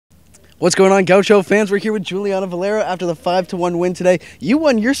What's going on, Gaucho fans? We're here with Juliana Valero after the 5-1 win today. You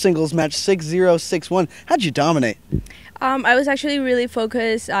won your singles match 6-0, 6-1. How'd you dominate? I was actually really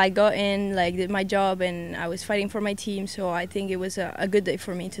focused. I got in, did my job, and I was fighting for my team, so I think it was a good day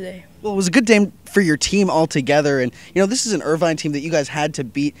for me today. Well, it was a good day for your team altogether, and this is an Irvine team that you guys had to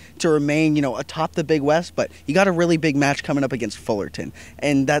beat to remain atop the Big West, but you got a really big match coming up against Fullerton,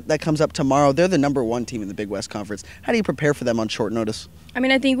 and that comes up tomorrow. They're the #1 team in the Big West Conference. How do you prepare for them on short notice? I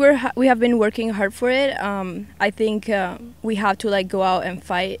mean, I think we have been working hard for it. I think we have to go out and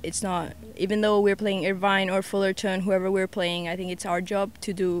fight. It's not, even though we're playing Irvine or Fullerton, whoever we're playing, I think it's our job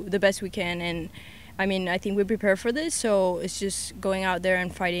to do the best we can. And I mean, I think we prepare for this, so it's just going out there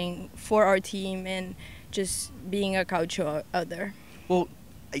and fighting for our team and just being a Gaucho out there. Well,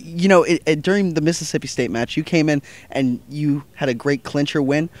 during the Mississippi State match, you came in and you had a great clincher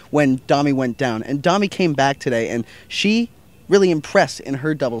win when Dami went down. And Dami came back today, and she really impressed in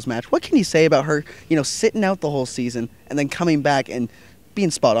her doubles match. What can you say about her, sitting out the whole season and then coming back and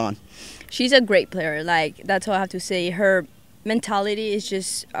being spot on? She's a great player. That's all I have to say. Her mentality is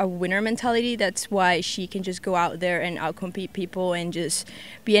just a winner mentality. That's why she can just go out there and outcompete people and just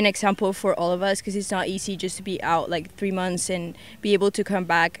be an example for all of us, because it's not easy just to be out 3 months and be able to come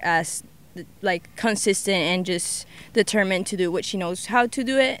back as consistent and just determined to do what she knows how to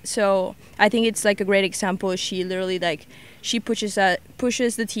do it. So I think it's a great example. She literally she pushes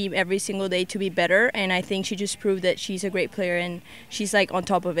the team every single day to be better, and I think she just proved that she's a great player and she's on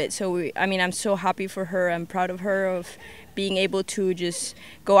top of it. So I'm so happy for her. I'm proud of her of being able to just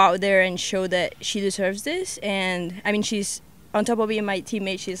go out there and show that she deserves this. And I mean, she's on top of being my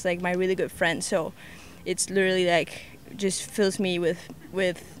teammate, she's my really good friend. So it's literally just fills me with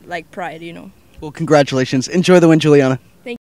pride. Well, congratulations. Enjoy the win, Juliana.